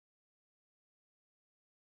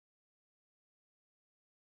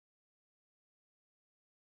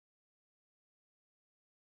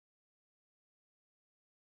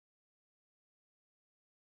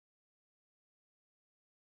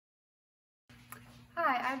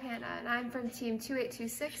Hi, I'm Hannah, and I'm from Team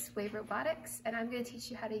 2826, Wave Robotics, and I'm going to teach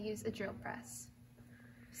you how to use a drill press.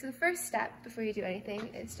 So the first step before you do anything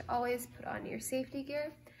is to always put on your safety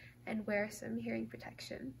gear and wear some hearing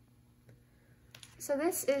protection. So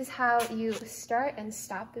this is how you start and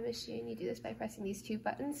stop the machine. You do this by pressing these two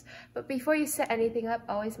buttons, but before you set anything up,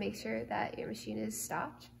 always make sure that your machine is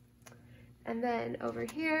stopped. And then over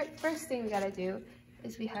here, first thing we gotta do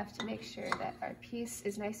is we have to make sure that our piece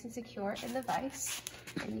is nice and secure in the vise,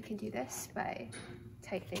 and you can do this by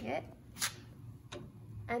tightening it.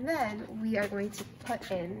 And then we are going to put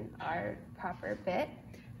in our proper bit,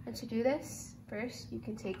 and to do this, first you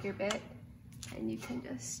can take your bit and you can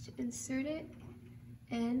just insert it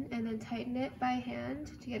in and then tighten it by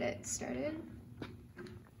hand to get it started.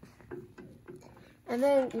 And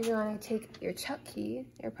then you're going to take your chuck key,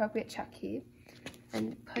 your appropriate chuck key,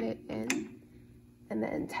 and put it in, and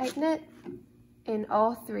then tighten it in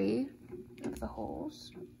all three of the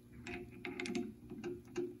holes.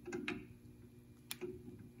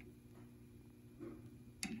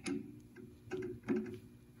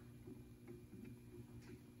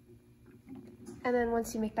 And then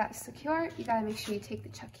once you make that secure, you gotta make sure you take the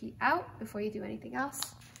chuck key out before you do anything else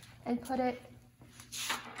and put it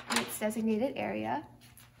in its designated area.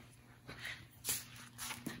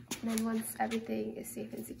 And then once everything is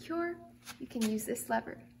safe and secure, you can use this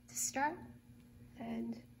lever to start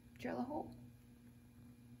and drill a hole.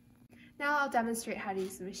 Now I'll demonstrate how to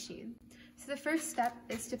use the machine. So the first step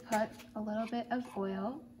is to put a little bit of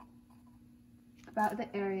oil about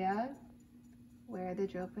the area where the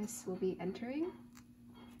drill press will be entering.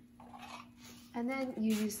 And then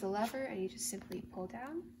you use the lever and you just simply pull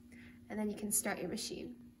down, and then you can start your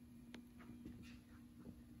machine.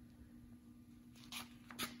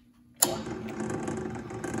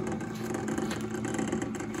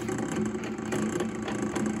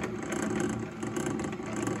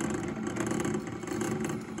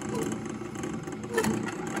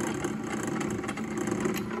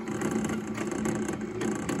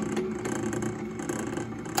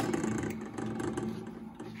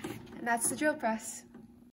 And that's the drill press.